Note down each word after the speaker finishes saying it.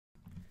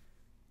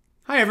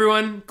Hi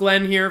everyone,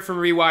 Glenn here from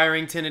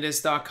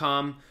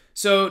rewiringtinnitus.com.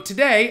 So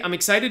today I'm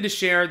excited to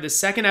share the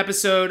second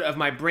episode of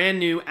my brand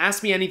new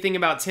Ask Me Anything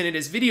About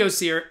Tinnitus video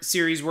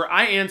series where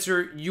I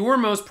answer your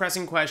most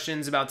pressing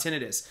questions about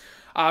tinnitus.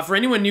 For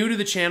anyone new to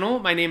the channel,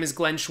 my name is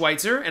Glenn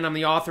Schweitzer and I'm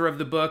the author of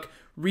the book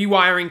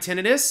Rewiring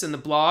Tinnitus and the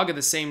blog of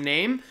the same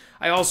name.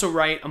 I also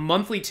write a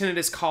monthly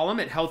tinnitus column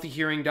at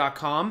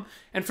healthyhearing.com,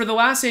 and for the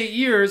last 8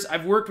 years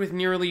I've worked with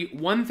nearly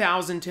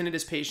 1,000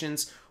 tinnitus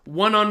patients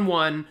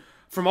one-on-one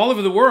from all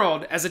over the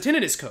world as a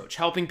tinnitus coach,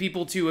 helping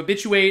people to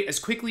habituate as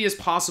quickly as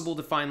possible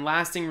to find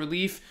lasting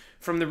relief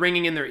from the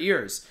ringing in their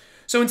ears.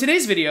 So in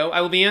today's video,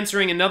 I will be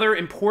answering another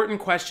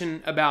important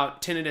question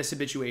about tinnitus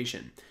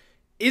habituation.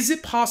 Is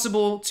it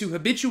possible to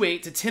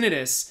habituate to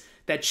tinnitus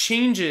that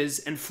changes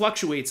and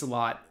fluctuates a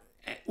lot,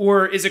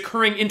 or is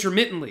occurring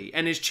intermittently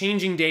and is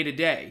changing day to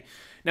day?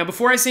 Now,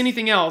 before I say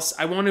anything else,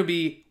 I want to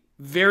be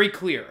very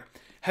clear.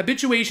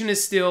 Habituation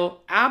is still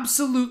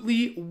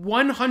absolutely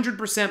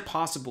 100%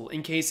 possible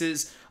in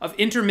cases of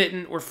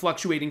intermittent or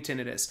fluctuating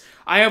tinnitus.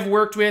 I have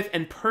worked with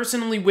and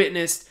personally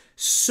witnessed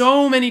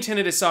so many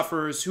tinnitus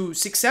sufferers who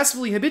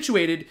successfully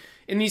habituated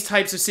in these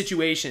types of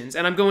situations,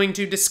 and I'm going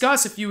to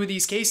discuss a few of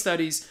these case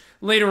studies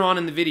later on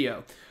in the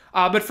video.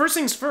 But first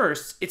things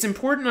first, it's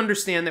important to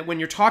understand that when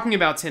you're talking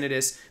about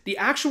tinnitus, the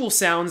actual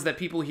sounds that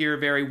people hear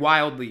vary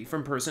wildly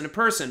from person to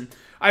person.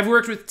 I've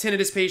worked with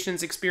tinnitus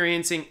patients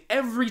experiencing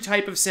every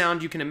type of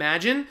sound you can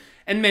imagine,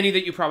 and many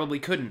that you probably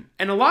couldn't.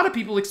 And a lot of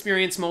people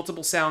experience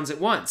multiple sounds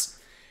at once.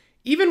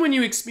 Even when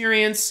you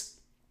experience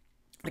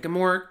like a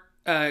more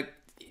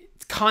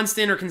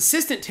constant or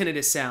consistent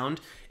tinnitus sound,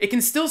 it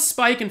can still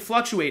spike and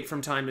fluctuate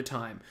from time to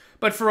time.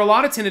 But for a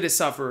lot of tinnitus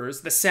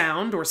sufferers, the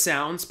sound, or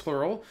sounds,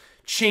 plural,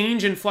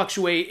 change and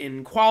fluctuate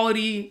in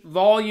quality,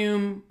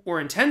 volume,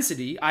 or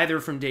intensity, either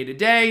from day to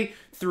day,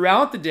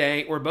 throughout the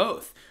day, or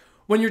both.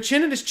 When your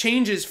tinnitus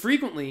changes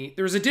frequently,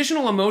 there's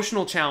additional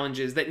emotional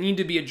challenges that need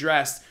to be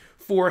addressed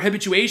for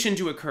habituation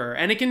to occur,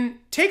 and it can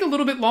take a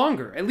little bit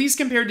longer, at least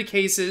compared to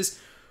cases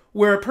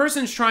where a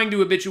person's trying to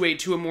habituate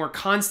to a more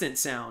constant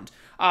sound.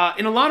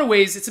 In a lot of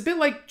ways, it's a bit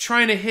like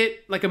trying to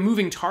hit like a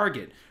moving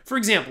target. For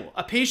example,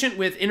 a patient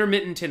with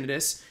intermittent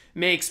tinnitus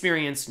may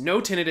experience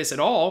no tinnitus at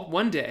all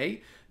one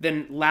day,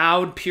 then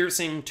loud,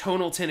 piercing,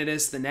 tonal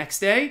tinnitus the next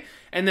day,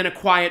 and then a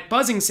quiet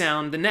buzzing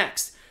sound the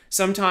next.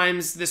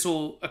 Sometimes this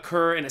will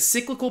occur in a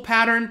cyclical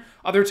pattern,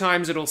 other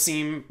times it'll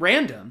seem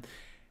random.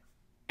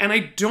 And I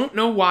don't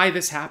know why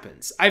this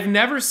happens. I've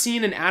never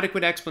seen an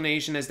adequate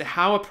explanation as to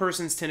how a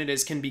person's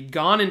tinnitus can be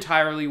gone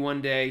entirely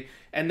one day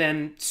and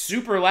then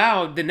super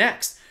loud the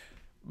next.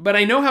 But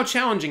I know how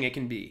challenging it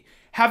can be.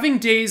 Having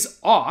days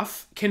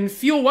off can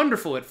feel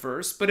wonderful at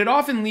first, but it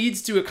often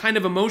leads to a kind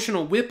of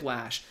emotional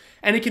whiplash,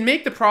 and it can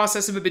make the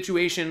process of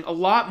habituation a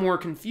lot more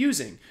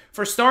confusing.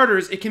 For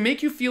starters, it can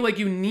make you feel like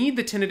you need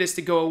the tinnitus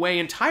to go away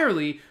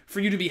entirely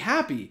for you to be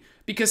happy,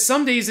 because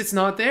some days it's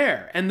not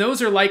there, and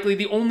those are likely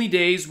the only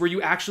days where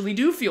you actually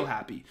do feel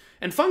happy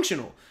and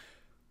functional.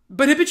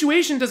 But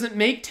habituation doesn't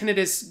make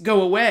tinnitus go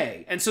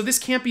away, and so this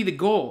can't be the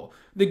goal.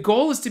 The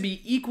goal is to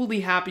be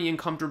equally happy and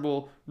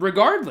comfortable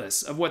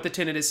regardless of what the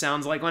tinnitus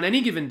sounds like on any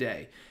given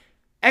day.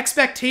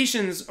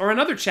 Expectations are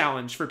another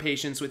challenge for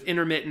patients with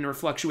intermittent or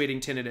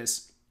fluctuating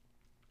tinnitus.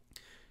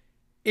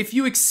 If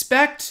you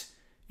expect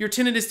your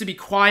tinnitus to be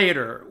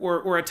quieter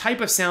or a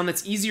type of sound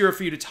that's easier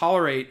for you to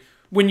tolerate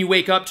when you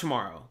wake up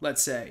tomorrow,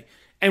 let's say,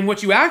 and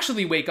what you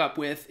actually wake up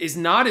with is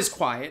not as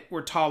quiet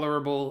or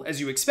tolerable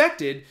as you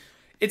expected,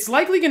 it's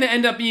likely going to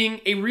end up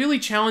being a really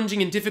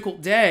challenging and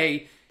difficult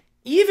day,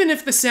 even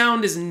if the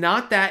sound is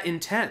not that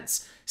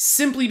intense,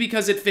 simply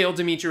because it failed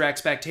to meet your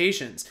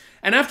expectations.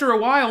 And after a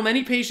while,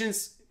 many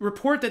patients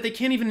report that they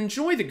can't even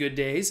enjoy the good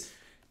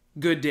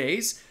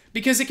days,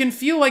 because it can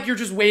feel like you're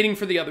just waiting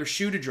for the other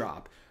shoe to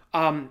drop.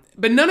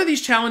 But none of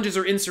these challenges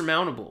are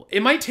insurmountable.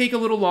 It might take a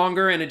little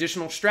longer and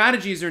additional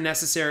strategies are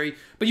necessary,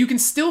 but you can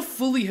still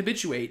fully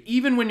habituate,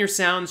 even when your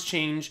sounds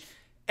change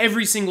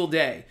every single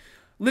day.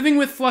 Living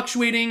with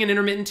fluctuating and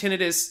intermittent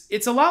tinnitus,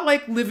 it's a lot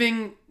like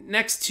living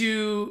next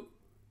to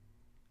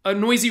a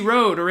noisy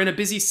road or in a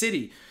busy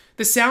city.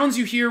 The sounds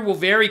you hear will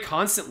vary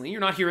constantly. You're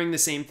not hearing the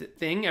same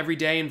thing every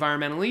day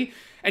environmentally,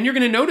 and you're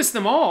going to notice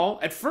them all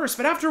at first,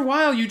 but after a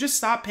while you just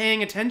stop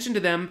paying attention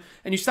to them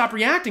and you stop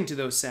reacting to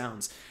those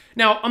sounds.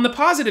 Now, on the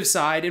positive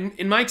side,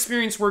 in my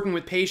experience working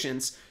with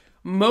patients,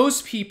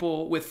 most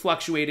people with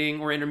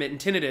fluctuating or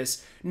intermittent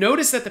tinnitus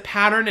notice that the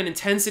pattern and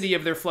intensity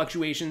of their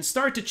fluctuations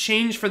start to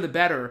change for the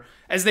better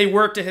as they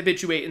work to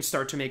habituate and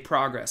start to make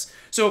progress.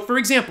 So, for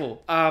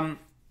example,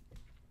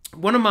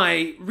 one of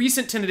my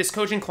recent tinnitus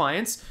coaching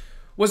clients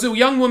was a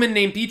young woman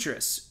named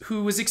Beatrice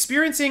who was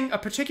experiencing a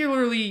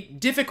particularly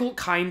difficult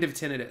kind of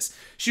tinnitus.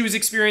 She was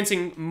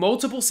experiencing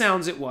multiple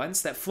sounds at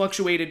once that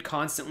fluctuated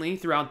constantly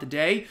throughout the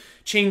day,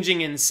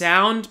 changing in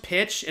sound,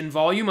 pitch, and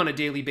volume on a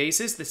daily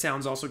basis. The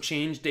sounds also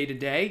changed day to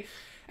day.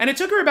 And it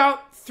took her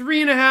about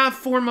 3.5,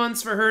 4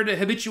 months for her to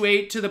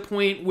habituate to the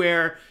point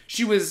where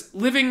she was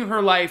living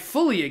her life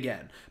fully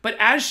again. But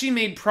as she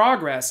made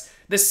progress,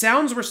 the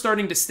sounds were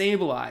starting to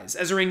stabilize.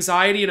 As her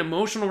anxiety and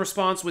emotional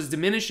response was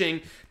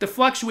diminishing, the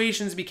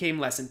fluctuations became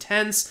less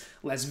intense,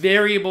 less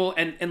variable,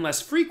 and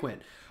less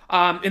frequent.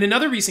 In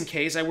another recent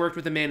case, I worked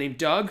with a man named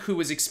Doug who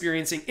was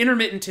experiencing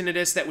intermittent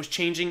tinnitus that was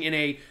changing in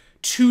a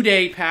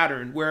 2-day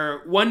pattern where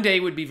one day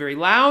would be very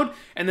loud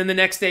and then the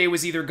next day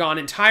was either gone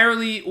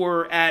entirely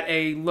or at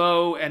a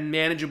low and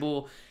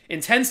manageable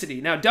intensity.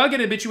 Now, Doug had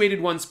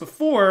habituated once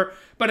before,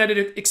 but had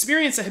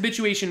experienced a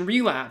habituation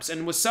relapse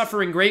and was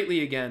suffering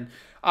greatly again.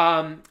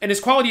 And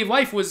his quality of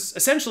life was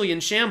essentially in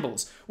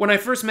shambles. When I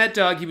first met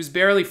Doug, he was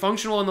barely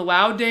functional on the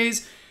loud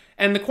days,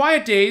 and the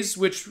quiet days,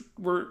 which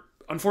were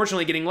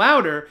unfortunately getting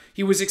louder,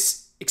 he was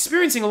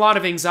experiencing a lot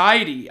of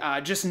anxiety,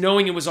 just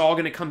knowing it was all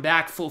going to come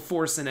back full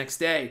force the next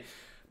day.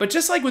 But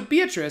just like with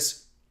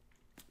Beatrice,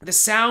 the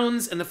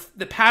sounds and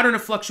the pattern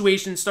of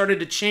fluctuation started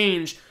to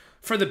change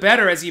for the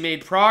better as he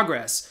made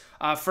progress.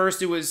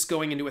 First, it was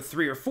going into a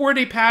 3 or 4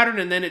 day pattern,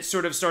 and then it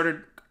sort of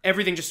started,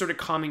 everything just started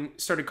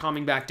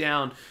calming back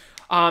down.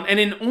 And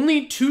in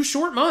only 2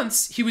 short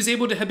months, he was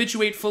able to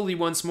habituate fully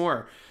once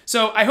more.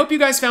 So I hope you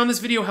guys found this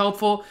video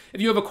helpful. If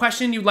you have a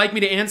question you'd like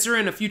me to answer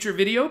in a future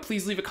video,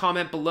 please leave a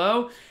comment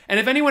below. And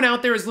if anyone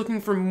out there is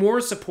looking for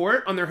more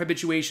support on their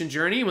habituation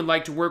journey and would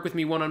like to work with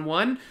me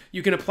one-on-one,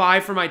 you can apply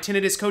for my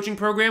tinnitus coaching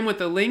program with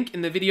the link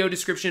in the video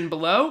description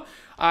below,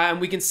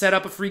 and we can set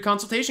up a free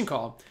consultation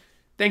call.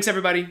 Thanks,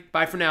 everybody.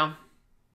 Bye for now.